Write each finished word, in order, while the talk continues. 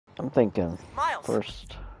I'm thinking. Miles.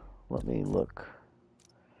 First, let me look.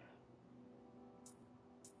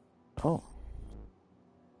 Oh.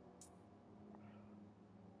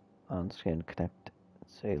 On-scan connect.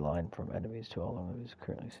 Say line from enemies to all enemies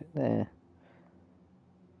currently. Nah.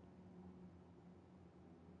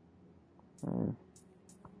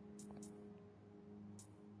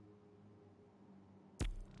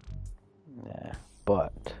 Nah.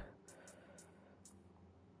 But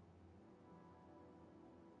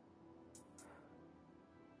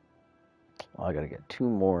I gotta get 2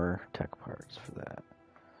 more tech parts for that.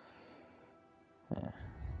 Yeah.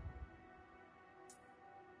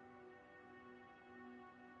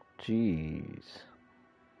 Jeez.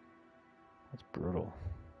 That's brutal.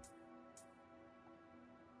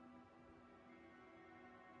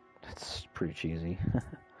 That's pretty cheesy.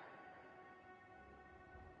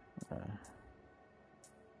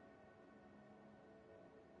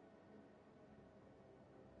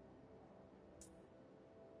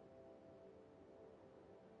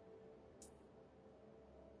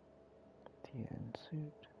 TN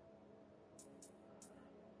suit.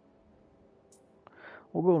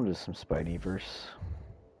 We'll go into some Spideyverse.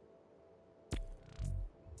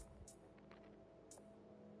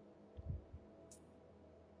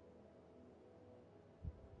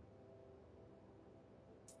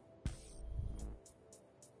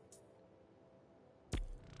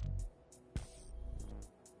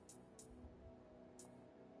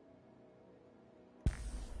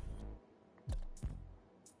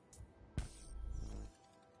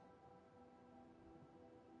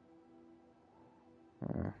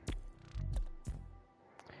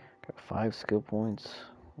 Got 5 skill points.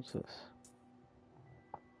 What's this?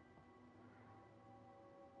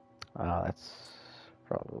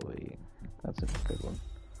 That's a good one.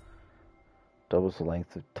 Doubles the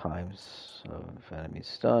length of times of enemy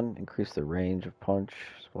stun. Increase the range of punch.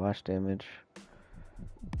 Splash damage.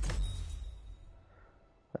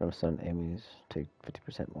 Venom stun enemies take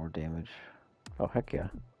 50% more damage. Oh, heck yeah.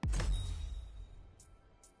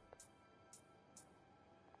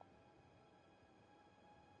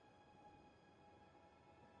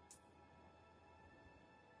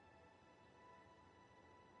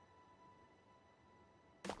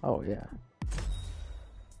 Oh, yeah.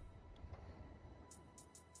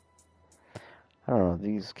 I don't know,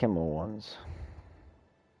 these camo ones.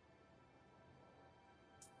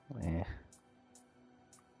 Eh.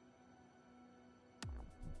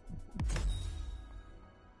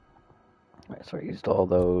 Alright, so I used all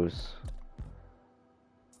those.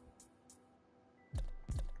 You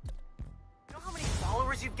know how many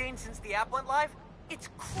followers you've gained since the app went live? It's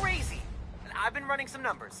crazy. And I've been running some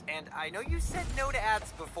numbers, and I know you said no to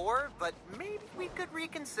ads before, but maybe we could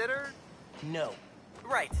reconsider? No.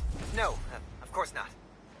 Right. No, of course not.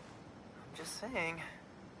 I'm just saying.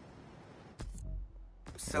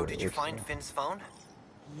 So, did you find Finn's phone?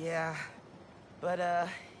 Yeah, but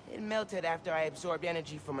it melted after I absorbed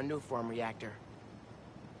energy from a Nuform reactor.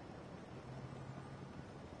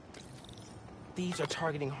 Thieves are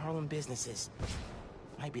targeting Harlem businesses.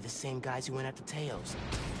 Might be the same guys who went after Teos.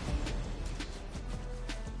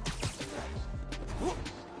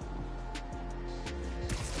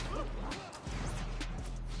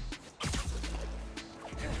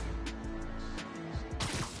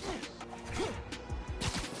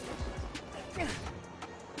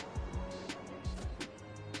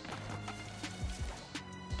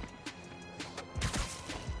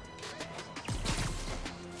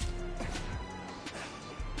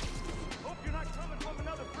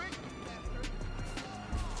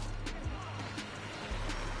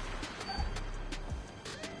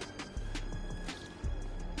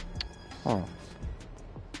 Oh.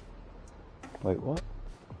 Wait, what?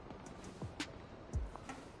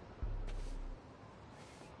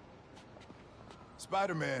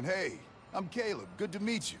 Spider-Man, hey. I'm Caleb. Good to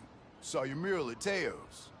meet you. Saw your mural at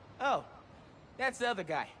Teo's. Oh, that's the other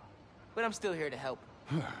guy. But I'm still here to help.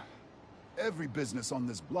 Every business on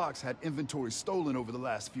this block's had inventory stolen over the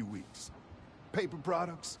last few weeks. Paper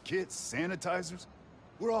products, kits, sanitizers.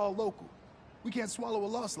 We're all local. We can't swallow a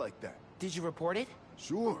loss like that. Did you report it?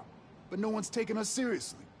 Sure, but no one's taking us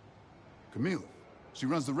seriously. Camila, she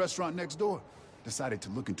runs the restaurant next door. Decided to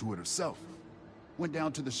look into it herself. Went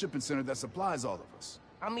down to the shipping center that supplies all of us.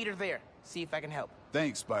 I'll meet her there, see if I can help.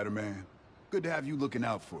 Thanks, Spider-Man. Good to have you looking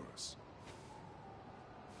out for us.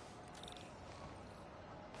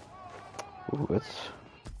 Ooh, it's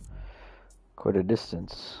quite a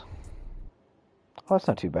distance. Oh, that's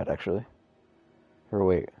not too bad, actually. Or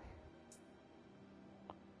wait.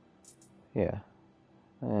 Yeah.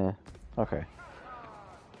 Okay.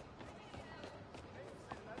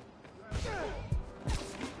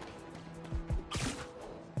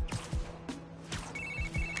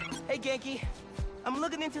 Genki. I'm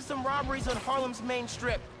looking into some robberies on Harlem's main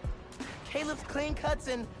strip. Caleb's Clean Cuts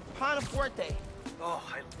and Panafuerte. Oh,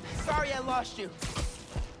 Sorry I lost you.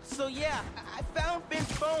 So yeah, I found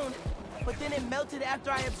Finn's phone, but then it melted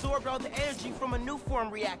after I absorbed all the energy from a new form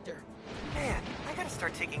reactor. Man, I gotta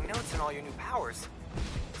start taking notes on all your new powers.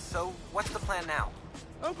 So, what's the plan now?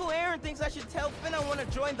 Uncle Aaron thinks I should tell Finn I want to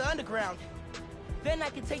join the underground. Then I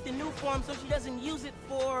can take the new form so she doesn't use it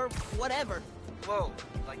for whatever. Whoa,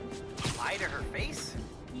 like, lie to her face?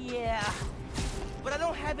 Yeah, but I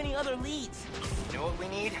don't have any other leads. You know what we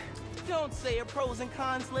need? Don't say a pros and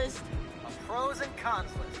cons list. A pros and cons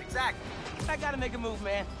list, exactly. I gotta make a move,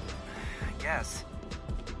 man. I guess.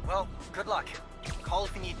 Well, good luck. Call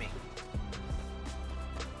if you need me.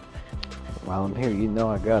 While I'm here, you know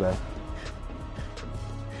I gotta.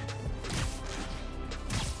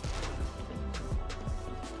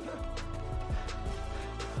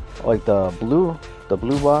 Like the blue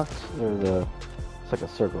box, or it's like a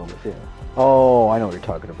circle, but yeah. Oh, I know what you're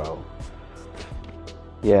talking about.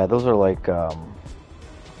 Yeah, those are like,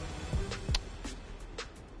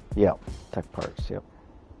 yeah, tech parts, yep.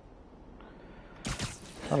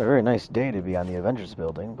 Not a very nice day to be on the Avengers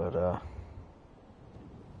building, but,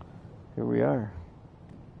 here we are.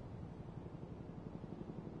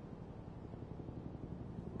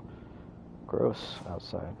 Gross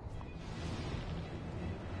outside.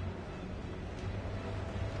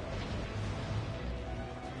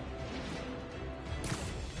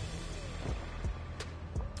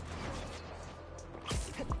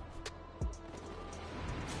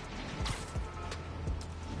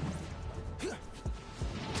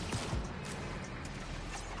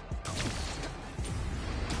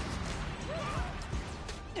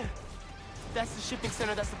 That's the shipping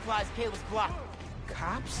center that supplies Caleb's block.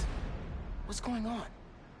 Cops? What's going on?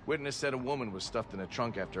 Witness said a woman was stuffed in a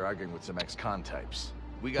trunk after arguing with some ex-con types.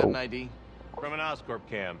 We got an ID? From an Oscorp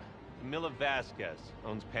cam. Camila Vasquez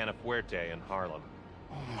owns Panafuerte in Harlem.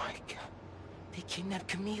 Oh my god. They kidnapped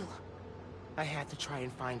Camila. I had to try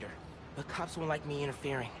and find her, but cops won't like me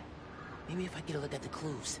interfering. Maybe if I get a look at the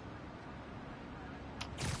clues.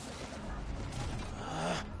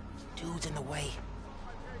 Dude's in the way.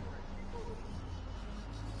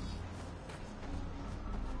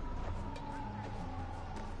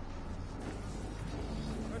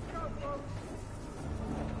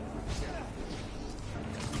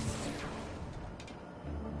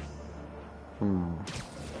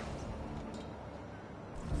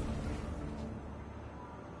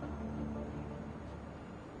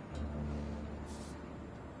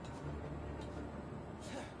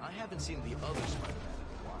 I haven't seen the other Spider-Man in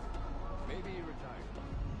a while. Maybe he retired.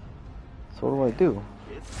 So what do?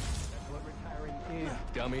 That's what retiring is,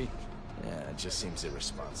 dummy. Yeah, it just seems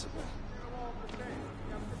irresponsible.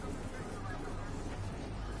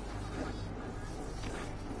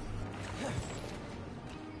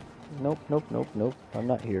 Nope. I'm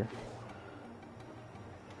not here.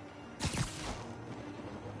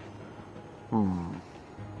 You've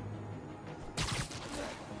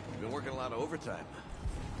been working a lot of overtime.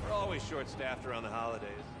 We're always short-staffed around the holidays.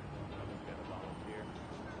 Someone's gotta volunteer.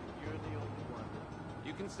 You're the only one.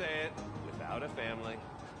 You can say it without a family.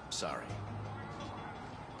 Sorry.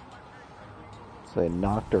 So they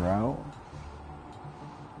knocked her out?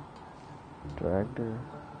 Dragged her?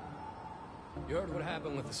 You heard what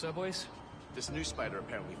happened with the subways? This new spider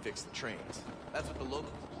apparently fixed the trains. That's what the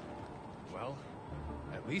locals... Well,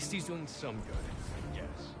 at least he's doing some good, I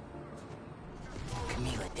guess.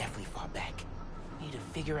 Camila definitely fought back. Need to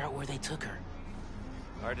figure out where they took her.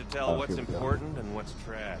 Hard to tell Oh, what's here we go. important and what's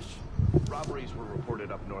trash. Robberies were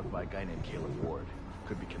reported up north by a guy named Caleb Ward.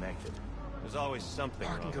 Could be connected. There's always something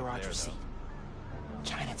Parking wrong garage there, receipt. though.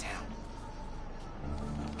 Chinatown.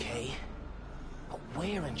 Okay. But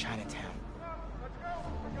where in Chinatown?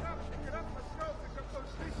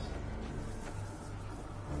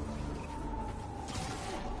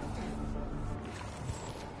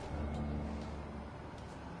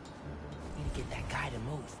 Need to get that guy to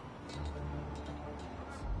move.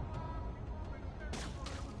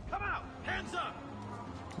 Come out! Hands up!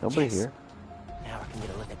 Nobody Yes. here. Now I can get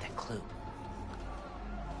a look at that clue.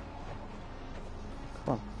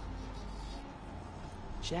 Come on.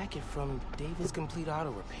 Jacket from Davis Complete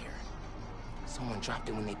Auto Repair. Someone dropped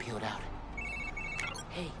it when they peeled out.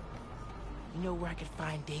 Hey, you know where I could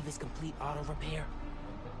find Davis Complete Auto Repair?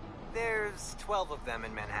 There's 12 of them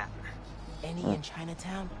in Manhattan. Any in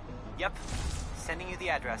Chinatown? Yep. Sending you the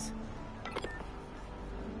address.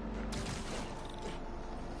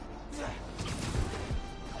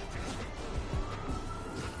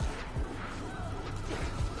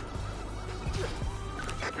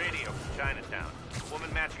 Radio from Chinatown.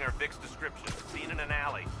 Woman matching her Vic's description. Seen in an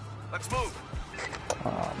alley. Let's move.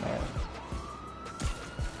 Oh man.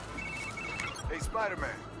 Hey,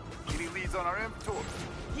 Spider-Man. Any leads on our inventory?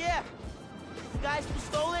 Yeah. The guys who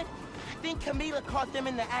stole it, I think Camila caught them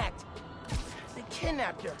in the act. They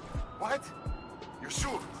kidnapped her. What? You're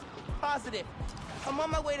sure? Positive. I'm on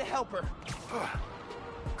my way to help her.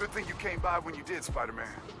 Good thing you came by when you did, Spider-Man.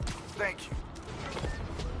 Thank you.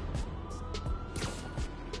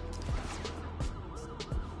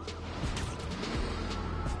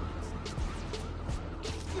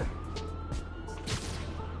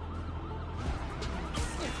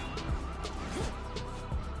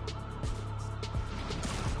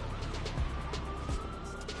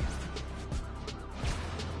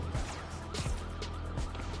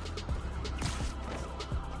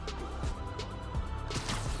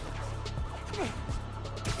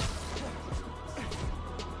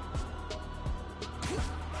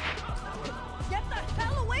 Get the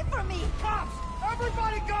hell away from me! Cops!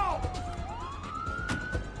 Everybody go!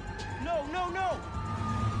 No, no, no!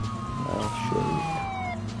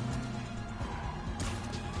 Oh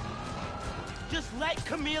Just let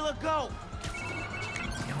Camila go!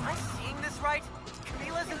 Am I seeing this right?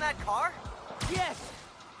 Camila's in that car? Yes!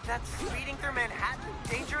 That's speeding through Manhattan,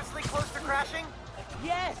 dangerously close to crashing?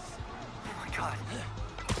 Yes! Oh my god.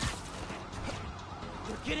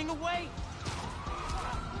 They're getting away!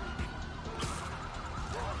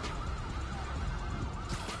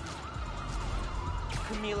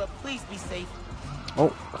 Camila, please be safe. shit.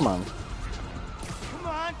 Oh, come on. Come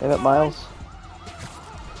on! Hey, that come Miles. on.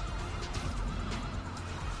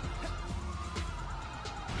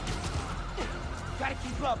 Gotta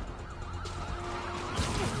keep up.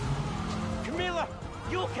 Camila,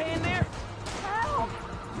 you okay in there? Help!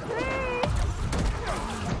 Please!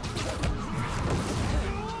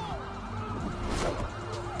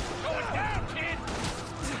 Going down, kid!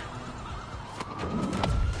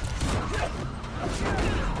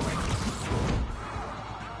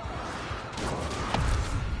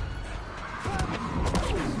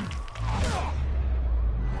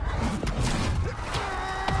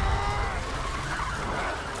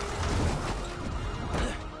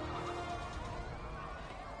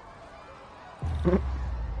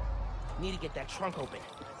 Need to get that trunk open.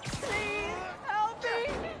 Please! Help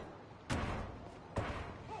me!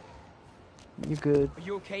 You good? Are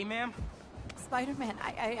you okay, ma'am? Spider-Man,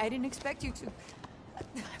 I didn't expect you to...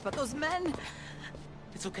 But those men...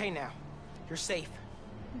 It's okay now. You're safe.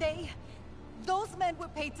 Those men were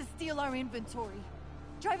paid to steal our inventory.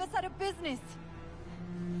 Drive us out of business.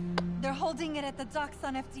 They're holding it at the docks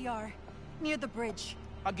on FDR, near the bridge.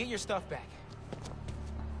 I'll get your stuff back.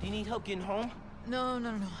 Do you need help getting home? No.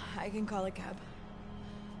 I can call a cab.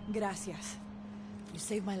 Gracias. You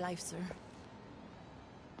saved my life, sir.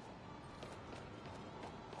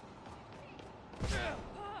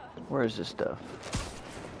 Where is this stuff?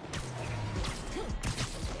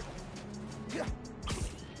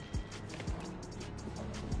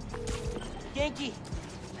 Yankee,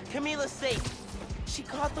 Camila's safe. She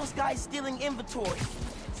caught those guys stealing inventory.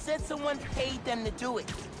 Said someone paid them to do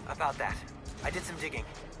it. About that, I did some digging.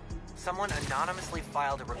 Someone anonymously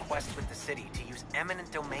filed a request with the city to use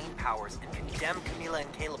eminent domain powers and condemn Camila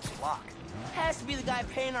and Caleb's block. Has to be the guy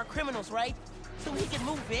paying our criminals, right? So he can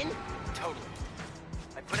move in? Totally.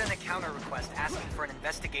 I put in a counter request asking for an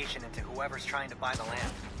investigation into whoever's trying to buy the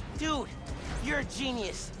land. Dude, you're a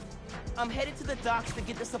genius. I'm headed to the docks to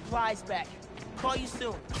get the supplies back. Call you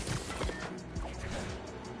soon.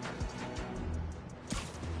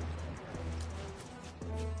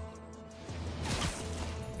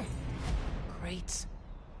 Crates.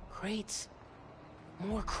 Crates.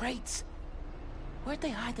 More crates. Where'd they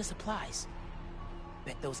hide the supplies?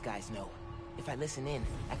 Bet those guys know. If I listen in,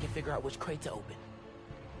 I can figure out which crate to open.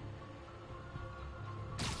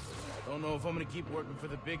 Don't know if I'm gonna keep working for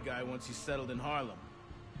the big guy once he's settled in Harlem.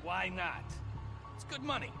 Why not? It's good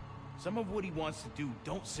money. Some of what he wants to do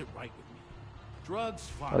don't sit right with me. Drugs,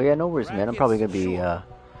 fine. Oh yeah, no worries, man. I'm probably gonna be Rackets,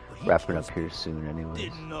 sure, but he wrapping up kills here soon, anyways.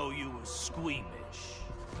 Didn't know you was squeamish.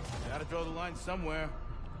 Gotta draw the line somewhere.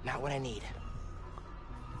 Not what I need.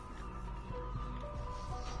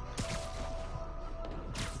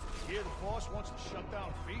 Here the boss wants to shut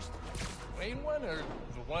down Feast? Main one or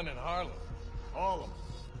the one in Harlem? All of them.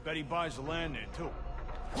 Bet he buys the land there, too.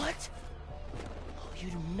 What? Oh, you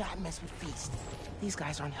do not mess with Feast. These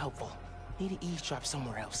guys aren't helpful. Need to eavesdrop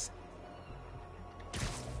somewhere else.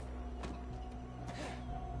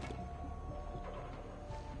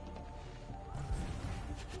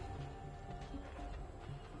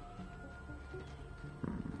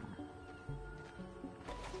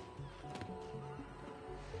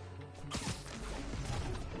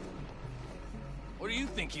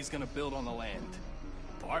 think he's gonna build on the land?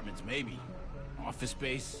 Apartments, maybe. Office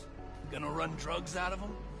space. Gonna run drugs out of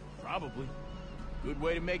them? Probably. Good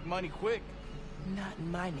way to make money quick. Not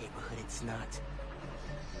in my neighborhood, it's not.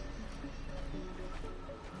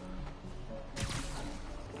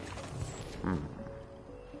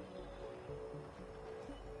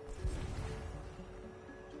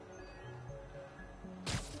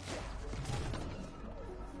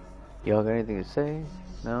 Y'all got anything to say?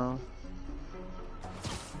 No?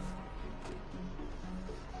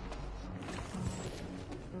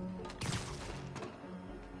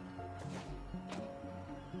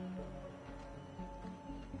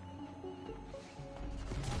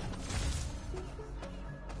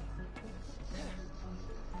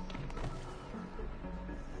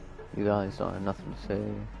 You guys don't have nothing to say.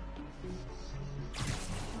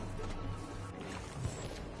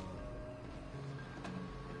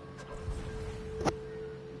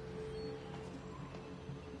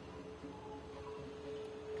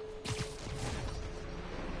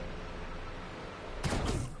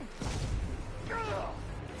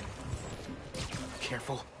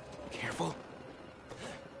 Careful, careful.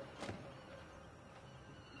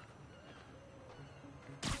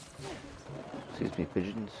 Excuse me,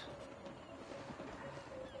 pigeons.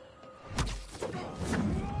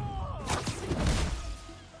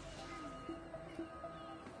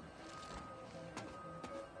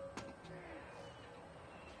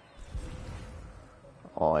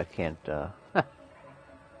 Oh, I can't, I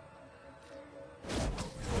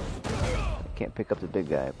can't pick up the big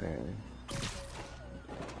guy, apparently.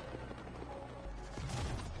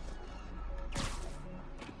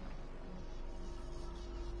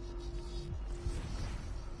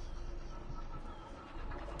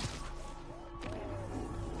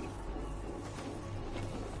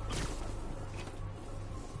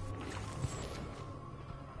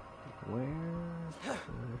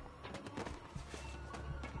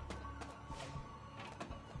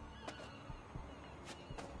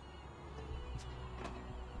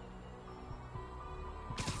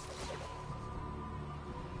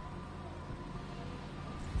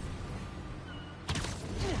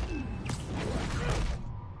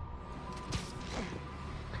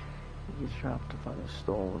 He's trapped to find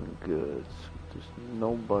stolen goods. There's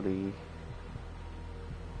nobody.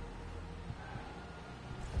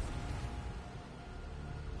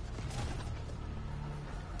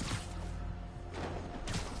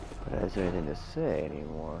 But is there anything to say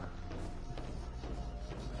anymore?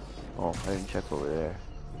 Oh, I didn't check over there.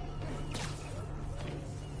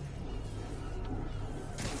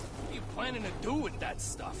 What are you planning to do with that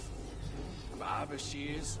stuff? Barber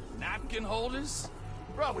shears? Napkin holders?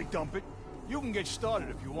 Probably dump it. You can get started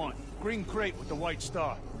if you want. Green crate with the white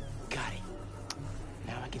star. Got it.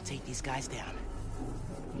 Now I can take these guys down.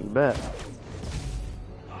 You bet.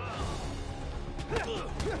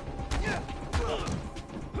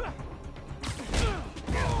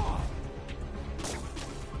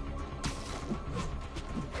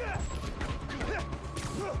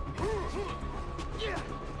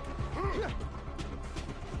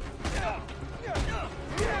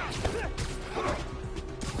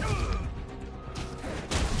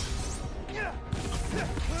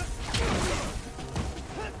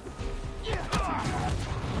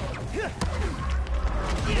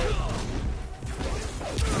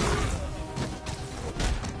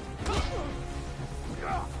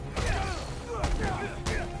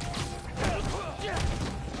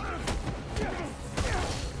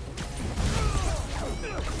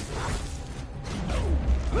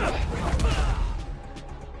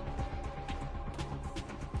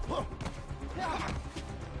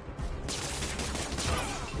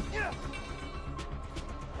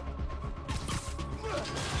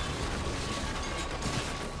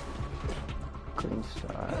 Green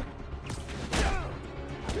star.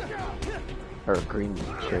 Or green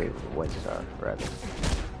cherry, white star, rather.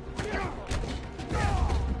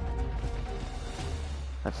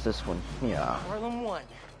 That's this one. Yeah. Harlem 1.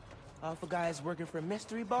 Alpha guys working for a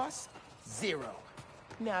mystery boss? 0.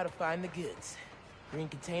 Now to find the goods. Green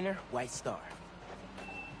container, white star.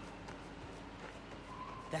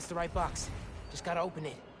 That's the right box. Just gotta open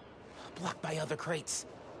it. Blocked by other crates.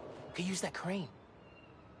 Could use that crane.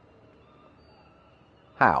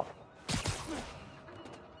 How?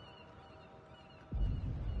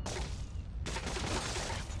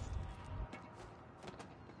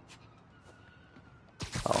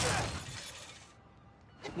 Oh.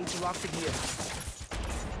 Need to lock the gear.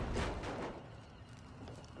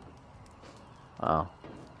 Oh.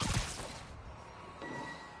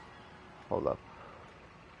 Hold up.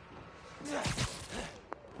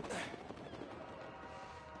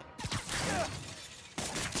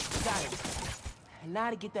 now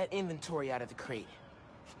to get that inventory out of the crate.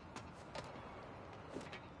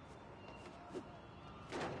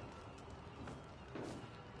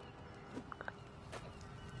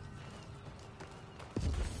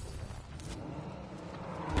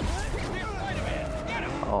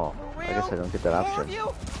 Oh, I guess I don't get that option.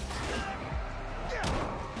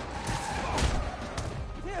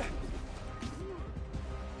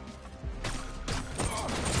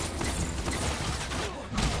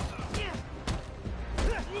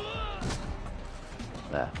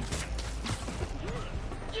 Nah.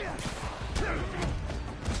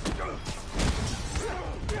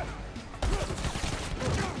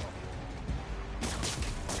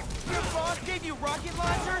 Your boss gave you rocket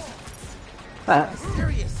launchers? Ah.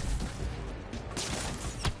 Serious?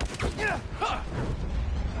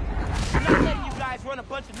 I'm not letting you guys run a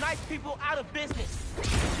bunch of nice people out of business.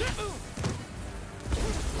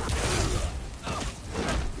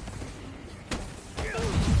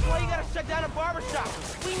 Why you gotta shut down a barbershop?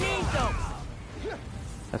 We need those.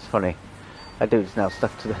 That's funny. That dude's now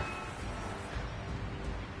stuck to the...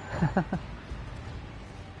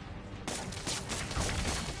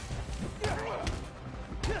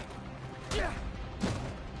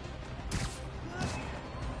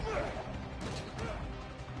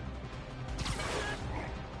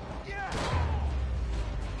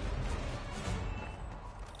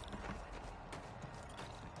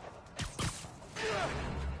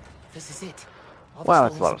 This is it. All the Wow,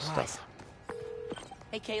 that's a stolen lot of supplies. stuff.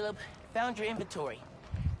 Hey, Caleb. Found your inventory.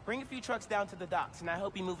 Bring a few trucks down to the docks, and I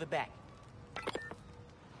hope you move it back.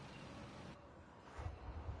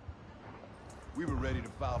 We were ready to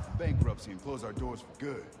file for bankruptcy and close our doors for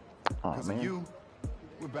good. Aw, Because man. of you,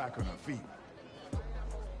 we're back on our feet.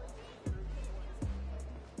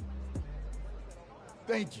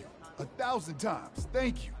 Thank you. 1,000 times.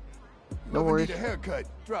 Thank you. If No you ever worries. need a haircut,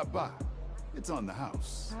 drop by. It's on the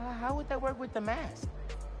house. How would that work with the mask?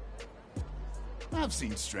 I've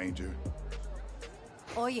seen stranger.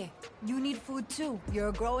 Oye, you need food too. You're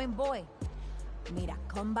a growing boy. Mira,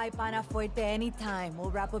 come by Pana Fuerte anytime.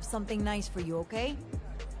 We'll wrap up something nice for you, okay?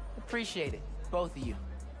 Appreciate it, both of you.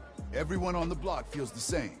 Everyone on the block feels the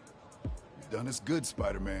same. You've done us good,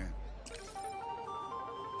 Spider-Man.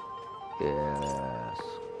 Yes.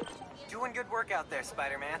 Doing good work out there,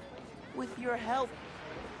 Spider-Man. With your help.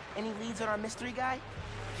 Any leads on our mystery guy?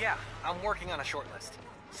 Yeah, I'm working on a short list.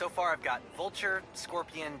 So far I've got Vulture,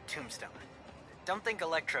 Scorpion, Tombstone. Don't think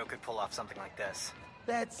Electro could pull off something like this.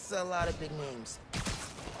 That's a lot of big names.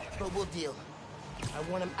 But we'll deal. I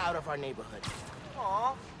want him out of our neighborhood.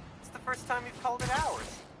 Aw, it's the first time you've called it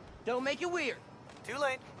ours. Don't make it weird. Too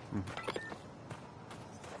late.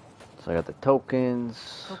 So I got the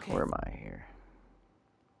tokens. Okay. Where am I here?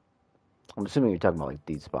 I'm assuming you're talking about like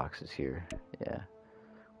these boxes here. Yeah.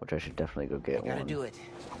 Which I should definitely go get I gotta one. do it.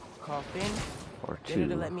 Call Finn. Or Get her two.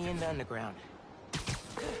 to let me in the underground.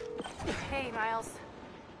 Hey, Miles.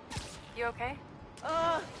 You okay?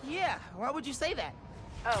 Yeah. Why would you say that?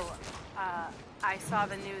 Oh, I saw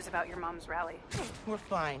the news about your mom's rally. We're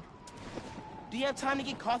fine. Do you have time to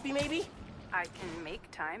get coffee, maybe? I can make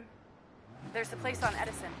time. There's a place on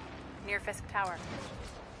Edison, near Fisk Tower.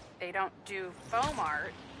 They don't do foam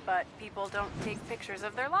art, but people don't take pictures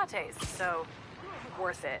of their lattes, so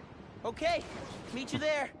worth it. Okay. Meet you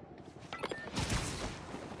there.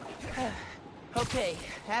 Okay.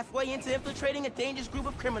 Halfway into infiltrating a dangerous group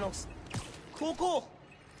of criminals. Cool, cool.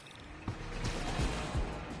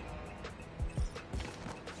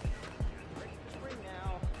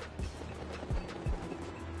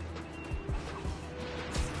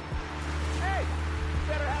 Hey!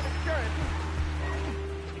 Better have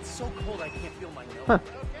insurance. It's so cold I can't feel my nose.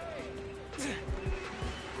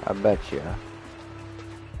 I bet you.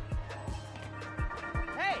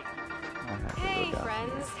 Hey! Hey,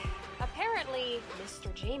 friends. Apparently,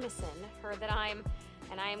 Mr. Jameson heard that I'm,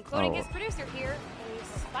 and I am quoting his producer here,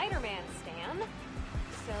 a Spider-Man stan.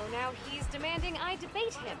 So now he's demanding I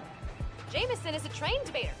debate him. Jameson is a trained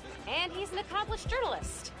debater, and he's an accomplished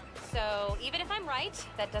journalist. So even if I'm right,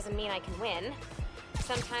 that doesn't mean I can win.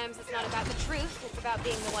 Sometimes it's not about the truth, it's about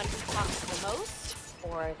being the one who talks the most,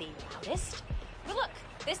 or the loudest. But look,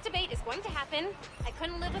 this debate is going to happen. I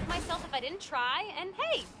couldn't live with myself if I didn't try, and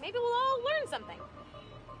hey, maybe we'll all learn something.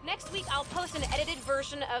 Next week, I'll post an edited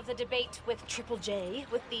version of the debate with Triple J,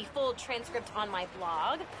 with the full transcript on my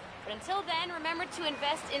blog. But until then, remember to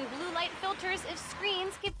invest in blue light filters if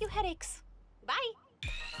screens give you headaches. Bye!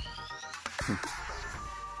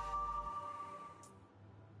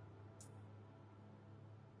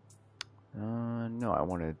 No, I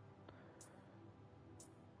wanted...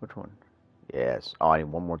 Which one? Yes. Oh, I need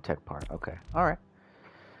one more tech part. Okay. Alright.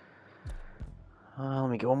 Let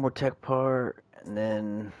me get one more tech part, and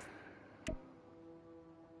then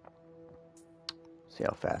see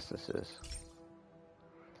how fast this is.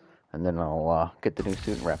 And then I'll get the new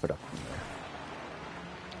suit and wrap it up from there.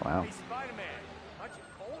 Wow. Hey, Spider-Man, aren't you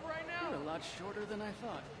cold right now? You're a lot shorter than I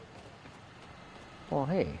thought. Well,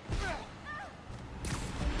 hey.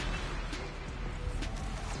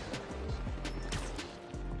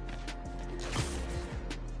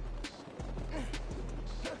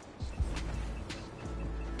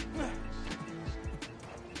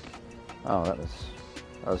 Oh, that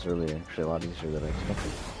was really actually a lot easier than I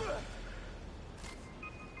expected.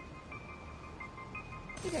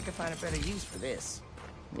 I think I could find a better use for this.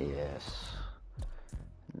 Yes.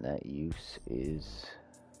 And that use is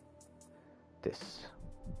this.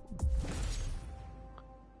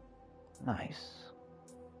 Nice.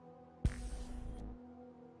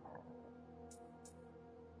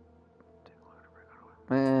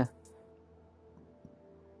 I'd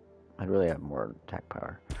really have more attack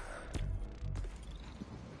power.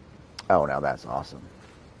 Oh, now that's awesome.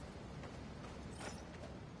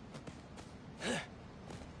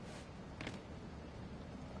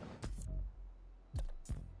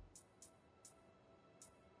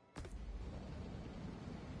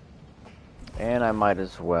 And I might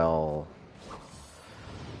as well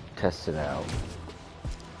test it out.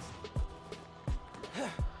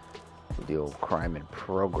 The old crime in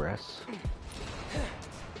progress.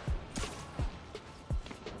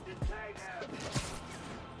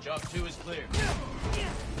 Job 2 is clear.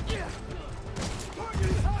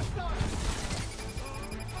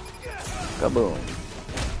 Kaboom.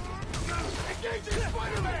 Engaging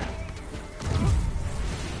Spider-Man!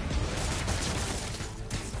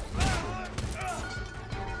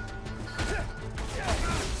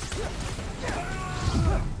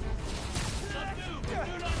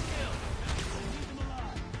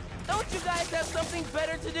 Don't you guys have something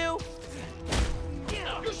better to do?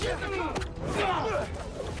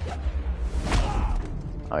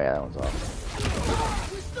 Oh yeah, that one's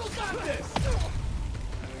awesome. We still got this!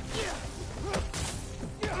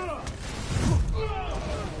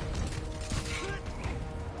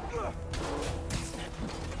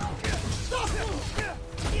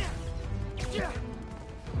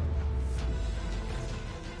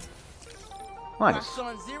 Nice. Marks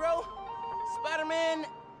on 0. Spider-Man,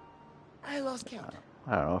 I lost count.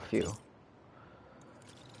 I don't know, a few.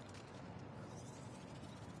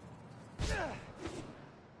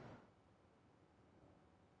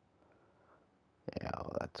 Yeah,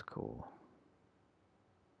 well, that's cool.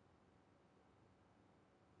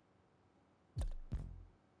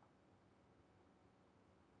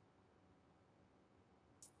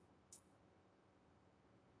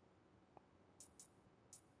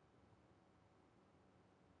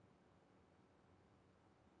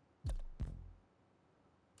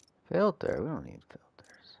 Filter, we don't need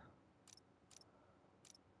filters.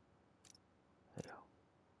 There you go.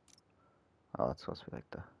 Oh, that's supposed to be like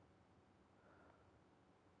the...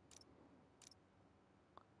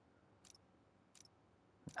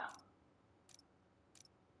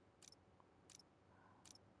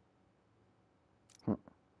 No.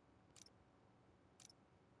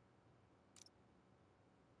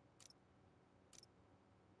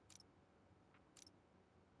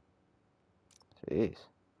 Jeez.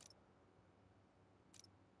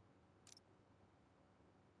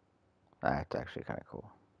 That's actually kind of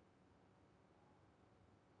cool.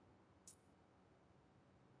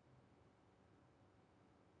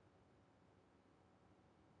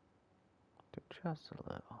 Do just a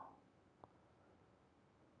little.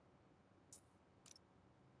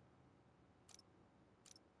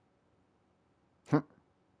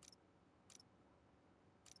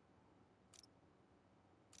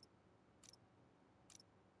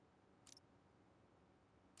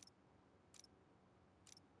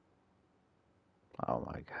 Oh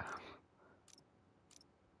my god.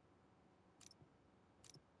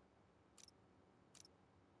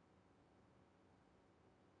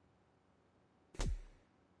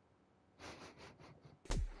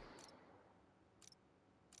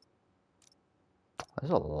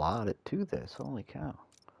 There's a lot to this, holy cow.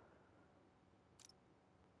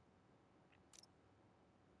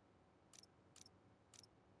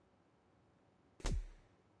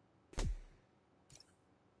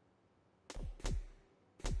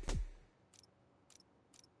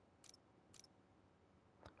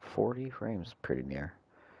 .40 frames, pretty near.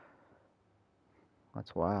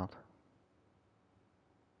 That's wild.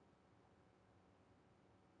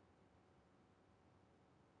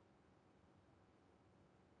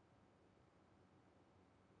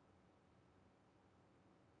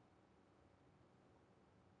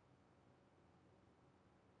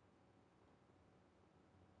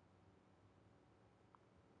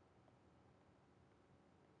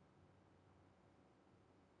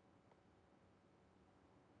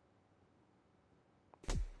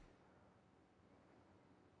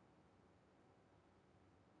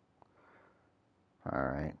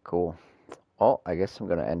 Alright, cool. Well, I guess I'm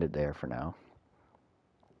going to end it there for now.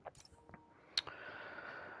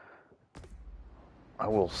 I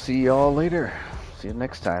will see y'all later. See you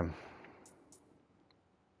next time.